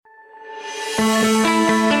Hey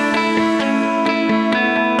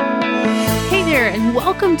there, and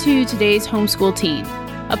welcome to today's Homeschool Teen,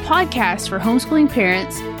 a podcast for homeschooling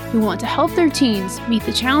parents who want to help their teens meet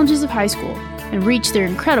the challenges of high school and reach their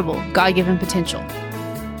incredible God-given potential.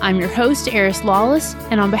 I'm your host, Eiras Lawless,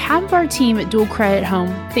 and on behalf of our team at Dual Credit Home,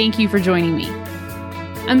 thank you for joining me.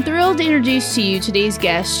 I'm thrilled to introduce to you today's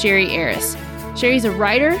guest, Cheri Eiras. Cheri's a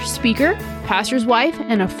writer, speaker, pastor's wife,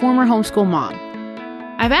 and a former homeschool mom.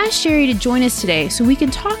 I've asked Cheri to join us today so we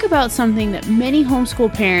can talk about something that many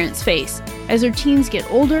homeschool parents face as their teens get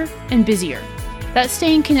older and busier. That's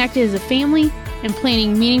staying connected as a family and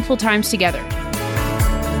planning meaningful times together.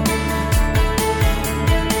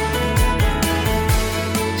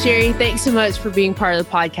 Cheri, thanks so much for being part of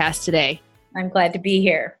the podcast today. I'm glad to be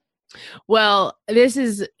here. Well, this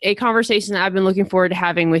is a conversation that I've been looking forward to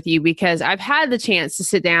having with you because I've had the chance to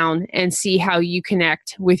sit down and see how you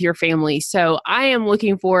connect with your family. So I am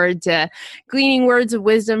looking forward to gleaning words of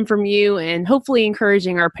wisdom from you and hopefully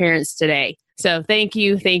encouraging our parents today. So thank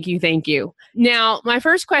you. Now, my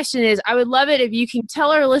first question is, I would love it if you can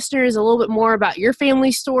tell our listeners a little bit more about your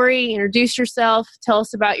family story, introduce yourself, tell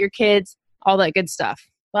us about your kids, all that good stuff.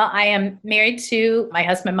 Well, I am married to my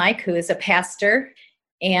husband, Mike, who is a pastor,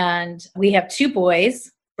 and we have two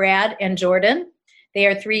boys, Brad and Jordan. They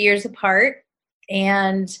are 3 years apart,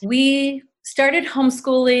 and we started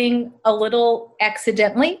homeschooling a little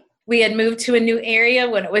accidentally. We had moved to a new area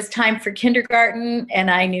when it was time for kindergarten,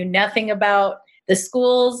 and I knew nothing about the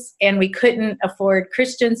schools, and we couldn't afford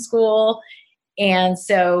Christian school, and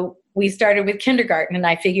so we started with kindergarten, and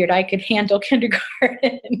I figured I could handle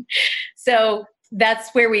kindergarten. So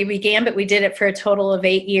that's where we began, but we did it for a total of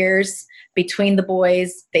 8 years between the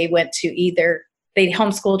boys. They went to they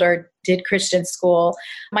homeschooled or did Christian school.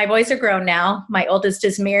 My boys are grown now. My oldest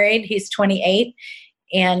is married. He's 28,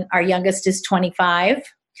 and our youngest is 25.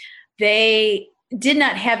 They did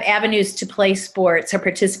not have avenues to play sports or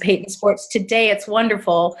participate in sports. Today, it's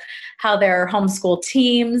wonderful how there are homeschool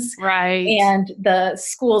teams. Right. And the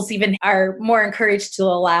schools even are more encouraged to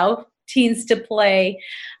allow teens to play.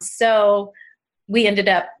 So we ended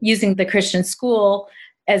up using the Christian school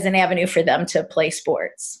as an avenue for them to play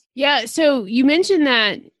sports. Yeah. So you mentioned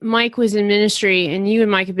that Mike was in ministry and you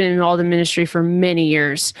and Mike have been involved in ministry for many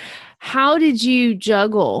years. How did you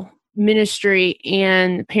juggle ministry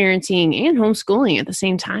and parenting and homeschooling at the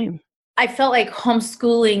same time? I felt like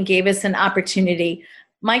homeschooling gave us an opportunity.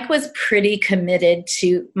 Mike was pretty committed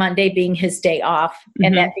to Monday being his day off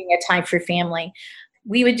and that being a time for family.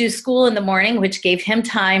 We would do school in the morning, which gave him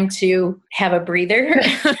time to have a breather.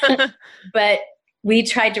 But we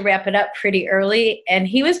tried to wrap it up pretty early, and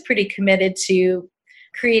he was pretty committed to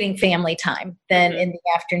creating family time then in the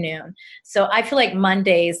afternoon. So I feel like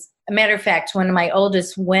Mondays, a matter of fact, when my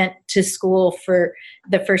oldest went to school for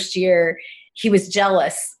the first year, he was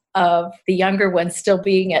jealous of the younger one still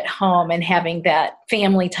being at home and having that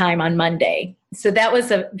family time on Monday. So that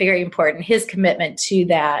was a very important. His commitment to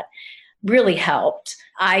that really helped.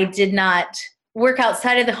 I did not work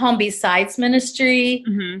outside of the home besides ministry.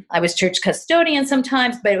 I was church custodian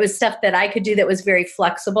sometimes, but it was stuff that I could do that was very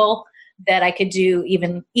flexible, that I could do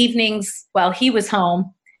even evenings while he was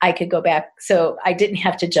home. I could go back. So I didn't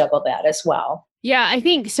have to juggle that as well. Yeah, I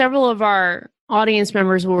think several of our audience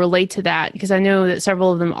members will relate to that because I know that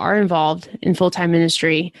several of them are involved in full-time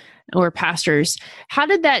ministry or pastors. How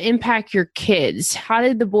did that impact your kids? How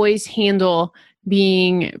did the boys handle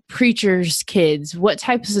being preachers' kids? What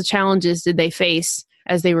types of challenges did they face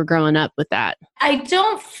as they were growing up with that? I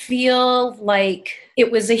don't feel like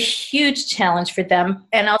it was a huge challenge for them.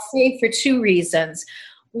 And I'll say for two reasons.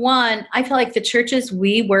 One, I feel like the churches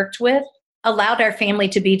we worked with allowed our family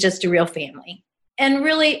to be just a real family. And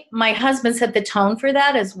really, my husband set the tone for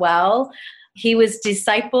that as well. He was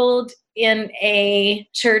discipled in a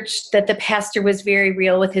church that the pastor was very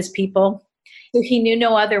real with his people. So he knew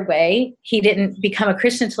no other way. He didn't become a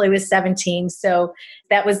Christian until he was 17. So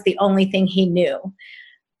that was the only thing he knew.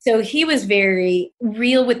 So he was very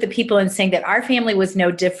real with the people and saying that our family was no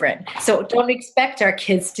different. So don't expect our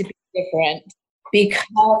kids to be different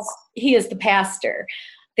because he is the pastor.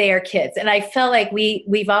 They are kids. And I felt like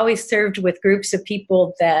we've always served with groups of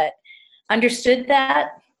people that understood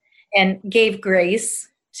that and gave grace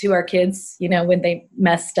to our kids, when they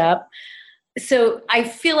messed up. So I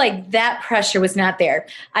feel like that pressure was not there.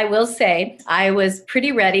 I will say I was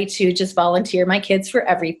pretty ready to just volunteer my kids for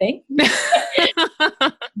everything.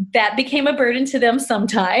 That became a burden to them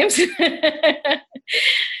sometimes.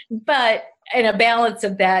 But in a balance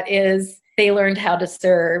of that is they learned how to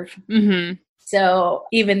serve. So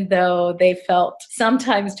even though they felt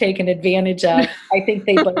sometimes taken advantage of, I think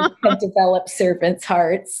they both have developed servants'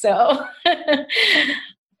 hearts. So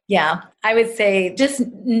yeah, I would say just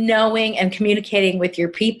knowing and communicating with your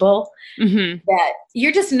people that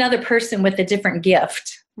you're just another person with a different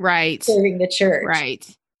gift. Right. Serving the church.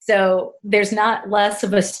 Right. So there's not less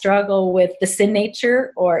of a struggle with the sin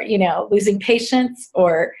nature or, losing patience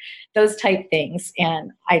or those type things.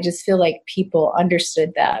 And I just feel like people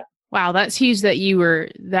understood that. Wow, that's huge that you were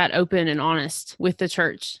that open and honest with the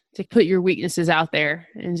church to put your weaknesses out there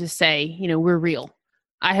and just say, we're real.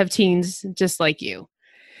 I have teens just like you.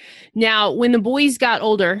 Now, when the boys got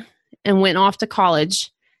older and went off to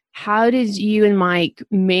college, how did you and Mike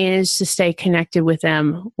manage to stay connected with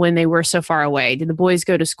them when they were so far away? Did the boys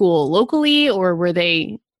go to school locally or were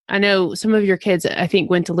they, I know some of your kids, I think,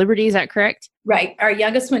 went to Liberty. Is that correct? Right. Our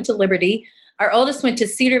youngest went to Liberty. Our oldest went to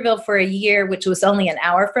Cedarville for a year, which was only an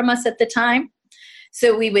hour from us at the time.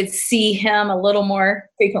 So we would see him a little more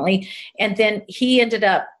frequently. And then he ended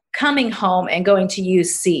up coming home and going to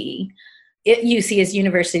UC. UC is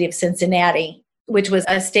University of Cincinnati, which was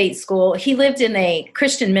a state school. He lived in a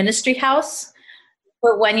Christian ministry house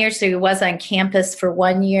for 1 year. So he was on campus for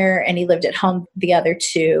 1 year and he lived at home the other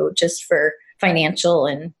 2 just for financial.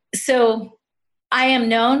 And so I am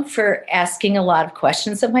known for asking a lot of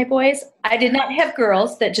questions of my boys. I did not have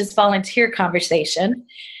girls that just volunteer conversation.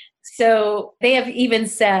 So they have even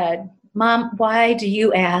said, Mom, why do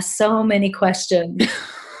you ask so many questions?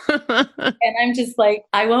 And I'm just like,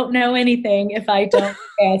 I won't know anything if I don't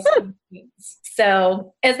ask questions.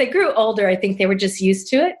 So as they grew older, I think they were just used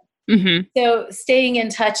to it. So staying in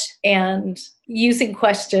touch and using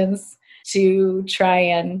questions to try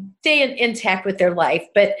and stay intact with their life,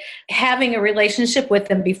 but having a relationship with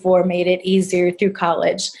them before made it easier through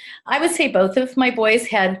college. I would say both of my boys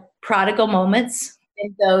had prodigal moments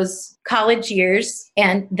in those college years,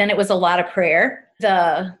 and then it was a lot of prayer.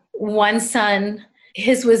 The one son,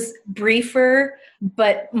 his was briefer,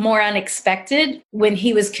 but more unexpected. When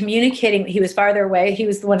he was communicating, he was farther away. He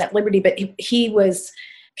was the one at Liberty, but he was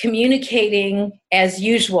communicating as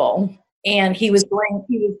usual. And he was going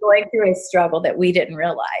through a struggle that we didn't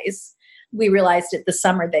realize. We realized it the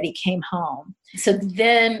summer that he came home. So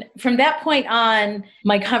then from that point on,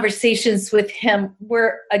 my conversations with him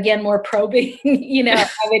were again more probing. I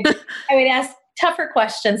would ask tougher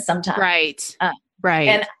questions sometimes. Right. Right.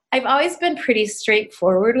 And I've always been pretty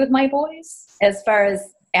straightforward with my boys as far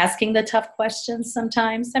as asking the tough questions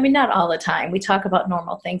sometimes. I mean, not all the time. We talk about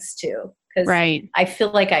normal things too. Because I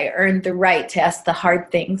feel like I earned the right to ask the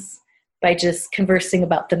hard things by just conversing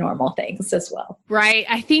about the normal things as well. Right.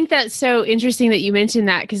 I think that's so interesting that you mentioned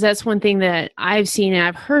that, because that's one thing that I've seen and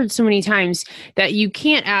I've heard so many times, that you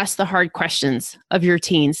can't ask the hard questions of your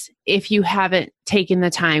teens if you haven't taken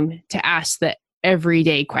the time to ask the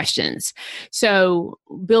everyday questions. So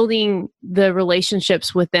building the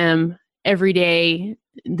relationships with them every day,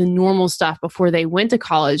 the normal stuff before they went to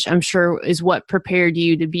college, I'm sure is what prepared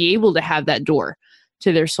you to be able to have that door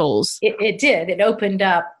to their souls. It did. It opened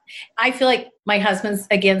up. I feel like my husband's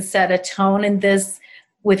again set a tone in this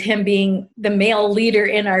with him being the male leader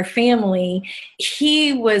in our family.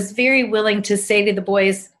 He was very willing to say to the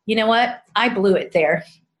boys, you know what? I blew it there.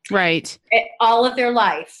 Right. All of their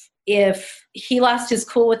life. If he lost his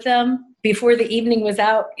cool with them before the evening was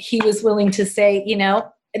out, he was willing to say,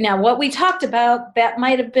 now what we talked about, that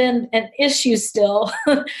might have been an issue still,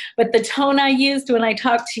 but the tone I used when I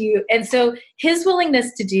talked to you. And so his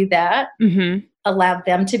willingness to do that allowed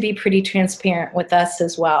them to be pretty transparent with us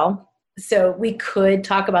as well. So we could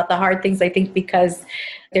talk about the hard things, I think, because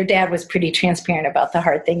their dad was pretty transparent about the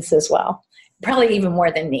hard things as well, probably even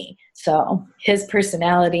more than me. So his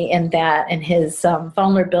personality and that and his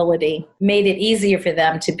vulnerability made it easier for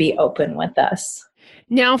them to be open with us.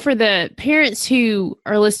 Now, for the parents who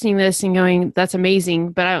are listening to this and going, that's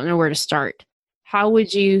amazing, but I don't know where to start. How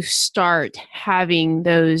would you start having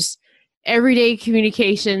those everyday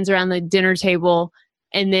communications around the dinner table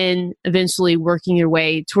and then eventually working your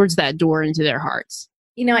way towards that door into their hearts?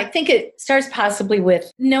 I think it starts possibly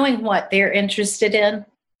with knowing what they're interested in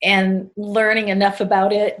and learning enough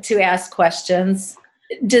about it to ask questions,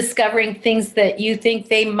 discovering things that you think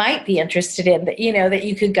they might be interested in, that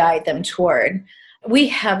you could guide them toward. We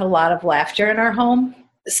have a lot of laughter in our home.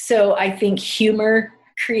 So I think humor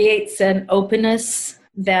creates an openness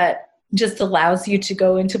that just allows you to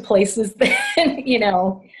go into places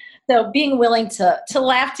that, so being willing to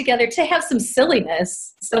laugh together, to have some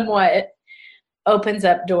silliness somewhat opens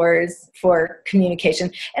up doors for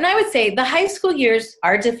communication. And I would say the high school years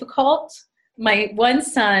are difficult. My one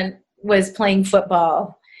son was playing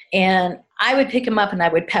football and I would pick him up and I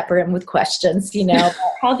would pepper him with questions, about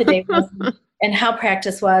how the day was and how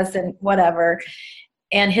practice was and whatever.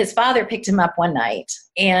 And his father picked him up one night,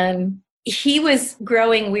 and he was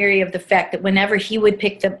growing weary of the fact that whenever he would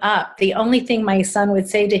pick them up, the only thing my son would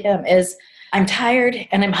say to him is, "I'm tired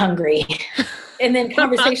and I'm hungry." And then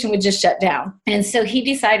conversation would just shut down. And so he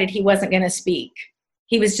decided he wasn't going to speak.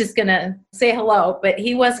 He was just going to say hello, but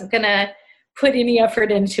he wasn't going to put any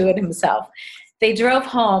effort into it himself. They drove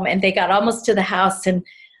home and they got almost to the house, and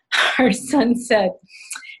our son said,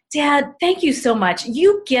 "Dad, thank you so much.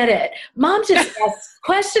 You get it. Mom just asked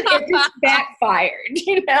questions. It just backfired."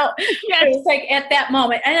 Yes. It was like at that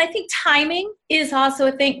moment. And I think timing is also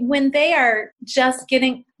a thing. When they are just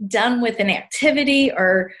getting done with an activity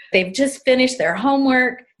or they've just finished their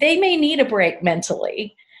homework, they may need a break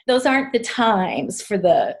mentally. Those aren't the times for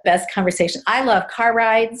the best conversation. I love car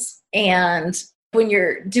rides, and when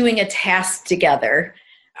you're doing a task together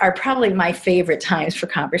are probably my favorite times for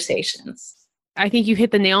conversations. I think you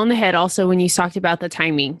hit the nail on the head also when you talked about the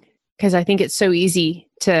timing, because I think it's so easy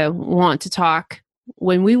to want to talk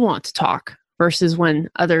when we want to talk versus when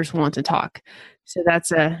others want to talk. So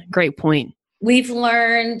that's a great point. We've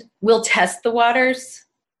learned we'll test the waters,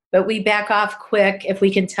 but we back off quick if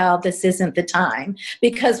we can tell this isn't the time.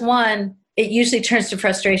 Because one, it usually turns to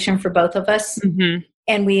frustration for both of us. Mm-hmm.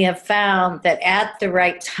 And we have found that at the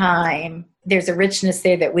right time, there's a richness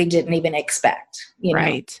there that we didn't even expect.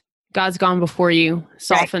 Right. God's gone before you,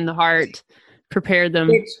 soften the heart, prepare them.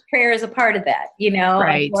 Which prayer is a part of that,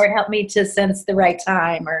 Right. Lord, help me to sense the right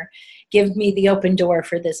time, or give me the open door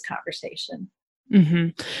for this conversation. Mm-hmm.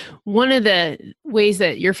 One of the ways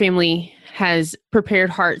that your family has prepared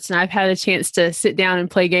hearts, and I've had a chance to sit down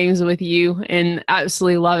and play games with you and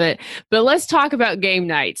absolutely love it. But let's talk about game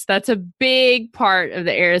nights. That's a big part of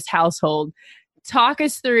the Eiras household. Talk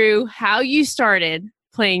us through how you started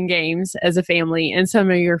playing games as a family and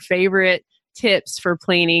some of your favorite tips for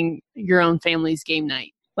planning your own family's game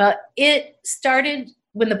night. Well, it started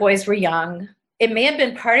when the boys were young. It may have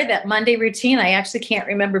been part of that Monday routine. I actually can't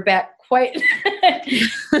remember back quite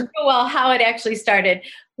well how it actually started.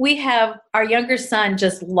 We have our younger son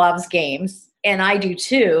just loves games, and I do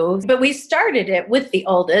too. But we started it with the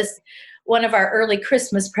oldest. One of our early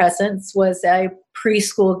Christmas presents was a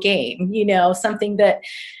preschool game, something that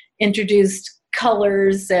introduced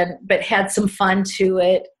colors but had some fun to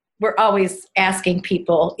it. We're always asking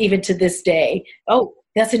people, even to this day, "Oh,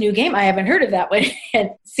 that's a new game. I haven't heard of that one,"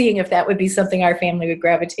 and seeing if that would be something our family would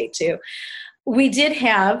gravitate to. We did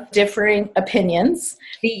have differing opinions.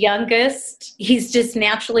 The youngest, he's just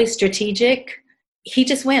naturally strategic. He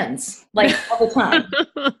just wins, like all the time.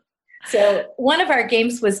 So one of our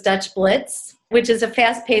games was Dutch Blitz, which is a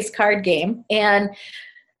fast-paced card game. And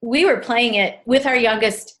we were playing it with our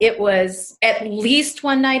youngest. It was at least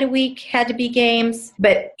one night a week had to be games,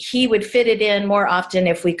 but he would fit it in more often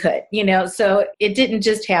if we could, so it didn't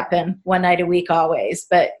just happen one night a week always,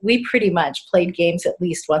 but we pretty much played games at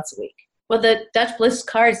least once a week. Well, the Dutch Bliss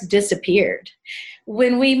cards disappeared.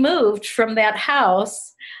 When we moved from that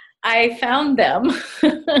house, I found them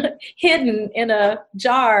hidden in a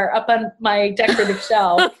jar up on my decorative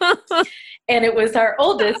shelf. And it was our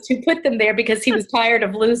oldest who put them there because he was tired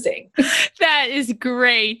of losing. That is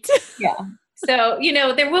great. Yeah. So,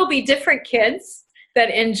 there will be different kids that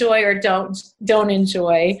enjoy or don't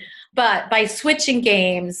enjoy. But by switching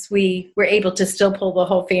games, we were able to still pull the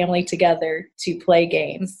whole family together to play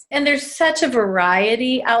games. And there's such a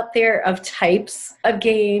variety out there of types of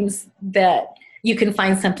games that you can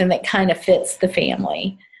find something that kind of fits the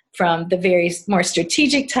family, from the very more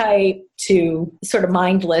strategic type to sort of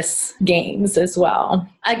mindless games as well.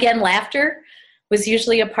 Again, laughter was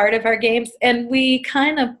usually a part of our games, and we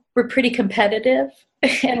kind of were pretty competitive,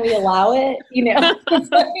 and we allow it,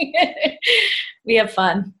 We have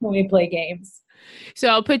fun when we play games. So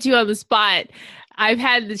I'll put you on the spot. I've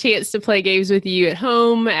had the chance to play games with you at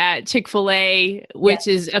home at Chick-fil-A, which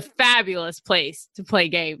is a fabulous place to play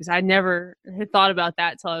games. I never had thought about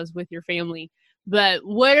that till I was with your family. But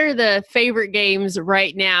what are the favorite games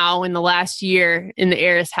right now in the last year in the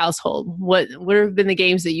Eiras household? What have been the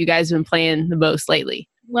games that you guys have been playing the most lately?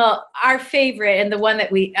 Well, our favorite, and the one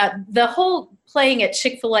that the whole playing at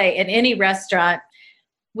Chick-fil-A in any restaurant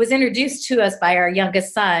was introduced to us by our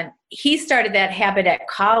youngest son. He started that habit at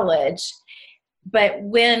college. But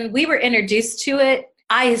when we were introduced to it,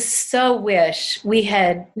 I so wish we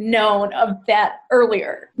had known of that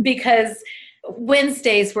earlier, because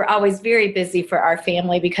Wednesdays were always very busy for our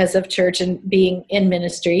family because of church and being in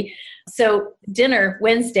ministry. So dinner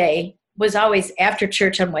Wednesday was always after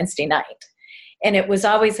church on Wednesday night. And it was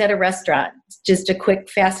always at a restaurant, just a quick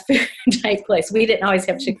fast food type place. We didn't always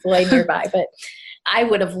have Chick-fil-A nearby, but I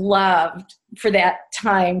would have loved for that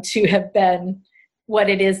time to have been what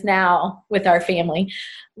it is now with our family.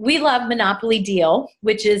 We love Monopoly Deal,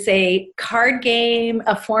 which is a card game,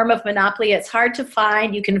 a form of Monopoly. It's hard to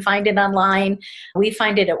find. You can find it online. We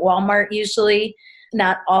find it at Walmart usually.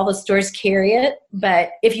 Not all the stores carry it,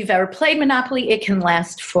 but if you've ever played Monopoly, it can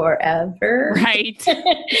last forever. Right.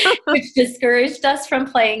 Which discouraged us from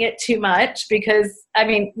playing it too much because,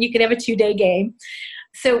 you could have a 2-day game.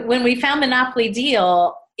 So when we found Monopoly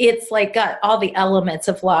Deal, it's like got all the elements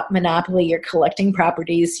of Monopoly. You're collecting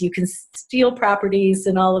properties. You can steal properties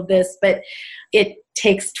and all of this, but it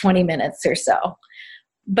takes 20 minutes or so.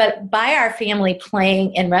 But by our family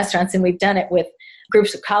playing in restaurants, and we've done it with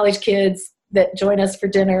groups of college kids that join us for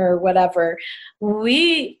dinner or whatever,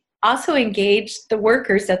 we also engage the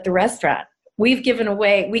workers at the restaurant. We've given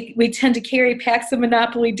away, we tend to carry packs of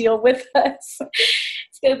Monopoly Deal with us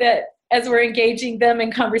so that as we're engaging them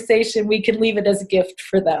in conversation, we can leave it as a gift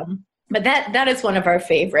for them. But that is one of our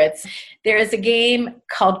favorites. There is a game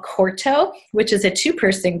called Corto, which is a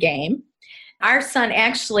 2-person game. Our son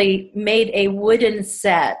actually made a wooden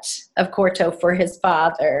set of Corto for his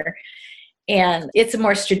father. And it's a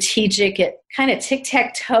more strategic, it kind of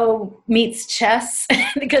tic-tac-toe meets chess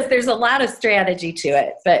because there's a lot of strategy to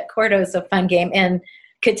it. But Corto is a fun game. And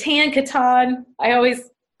Catan, I always...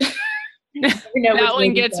 that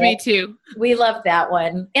one gets me too. We love that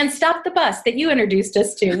one. And Stop the Bus that you introduced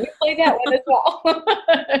us to. We play that one as well.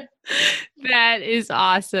 That is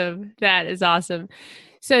awesome. That is awesome.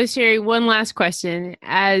 So Cheri, one last question.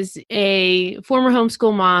 As a former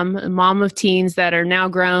homeschool mom, a mom of teens that are now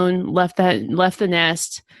grown, left the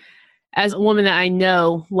nest, as a woman that I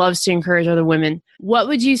know loves to encourage other women, what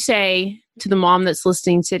would you say to the mom that's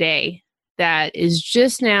listening today that is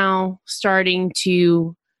just now starting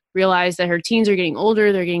to realize that her teens are getting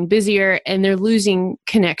older, they're getting busier, and they're losing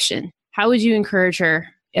connection? How would you encourage her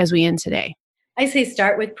as we end today? I say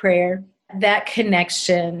start with prayer. That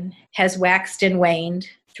connection has waxed and waned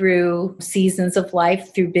through seasons of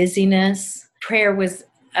life, through busyness. Prayer was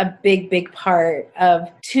a big, big part of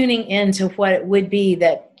tuning into what it would be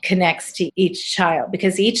that connects to each child,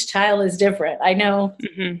 because each child is different. I know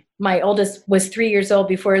my oldest was 3 years old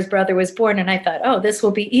before his brother was born, and I thought, oh, this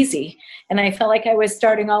will be easy. And I felt like I was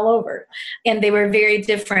starting all over. And they were very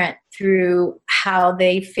different through how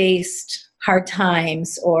they faced hard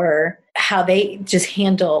times or how they just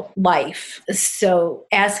handle life. So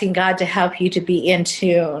asking God to help you to be in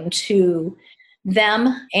tune to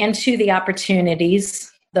them and to the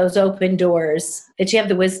opportunities, those open doors, that you have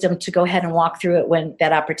the wisdom to go ahead and walk through it when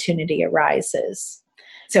that opportunity arises.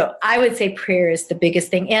 So I would say prayer is the biggest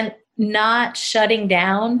thing, and not shutting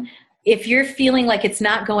down. If you're feeling like it's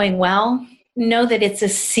not going well, know that it's a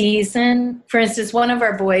season. For instance, one of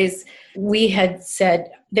our boys, we had said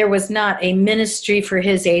there was not a ministry for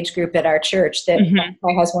his age group at our church that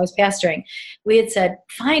my husband was pastoring. We had said,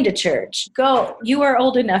 find a church. Go. You are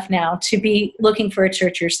old enough now to be looking for a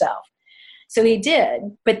church yourself. So he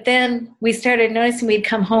did. But then we started noticing we'd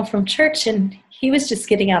come home from church and he was just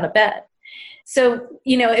getting out of bed. So,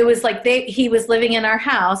 it was like he was living in our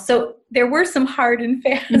house. So there were some hard and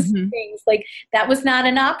fast things. Like that was not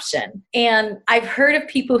an option. And I've heard of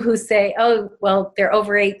people who say, oh, well, they're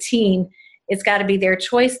over 18. It's got to be their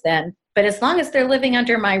choice then. But as long as they're living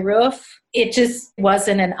under my roof, it just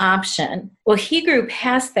wasn't an option. Well, he grew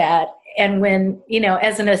past that. And when,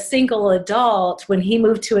 as a single adult, when he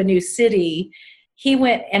moved to a new city, he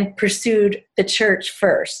went and pursued the church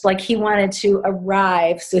first. Like he wanted to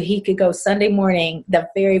arrive so he could go Sunday morning, the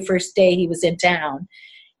very first day he was in town,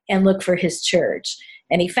 and look for his church.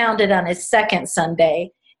 And he found it on his second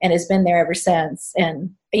Sunday and has been there ever since.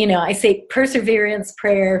 And, I say perseverance,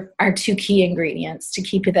 prayer are 2 key ingredients to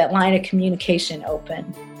keep that line of communication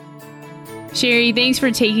open. Cheri, thanks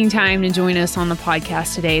for taking time to join us on the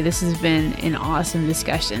podcast today. This has been an awesome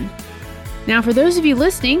discussion. Now, for those of you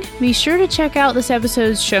listening, be sure to check out this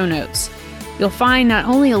episode's show notes. You'll find not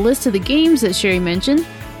only a list of the games that Cheri mentioned,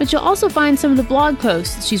 but you'll also find some of the blog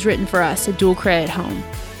posts that she's written for us at Dual Credit Home.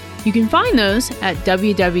 You can find those at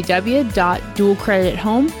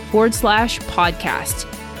www.dualcredithome.com/podcast.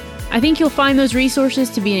 I think you'll find those resources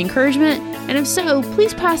to be an encouragement, and if so,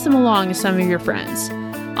 please pass them along to some of your friends.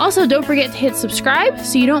 Also, don't forget to hit subscribe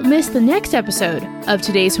so you don't miss the next episode of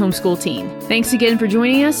Today's Homeschool Teen. Thanks again for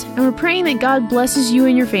joining us, and we're praying that God blesses you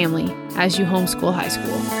and your family as you homeschool high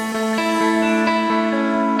school.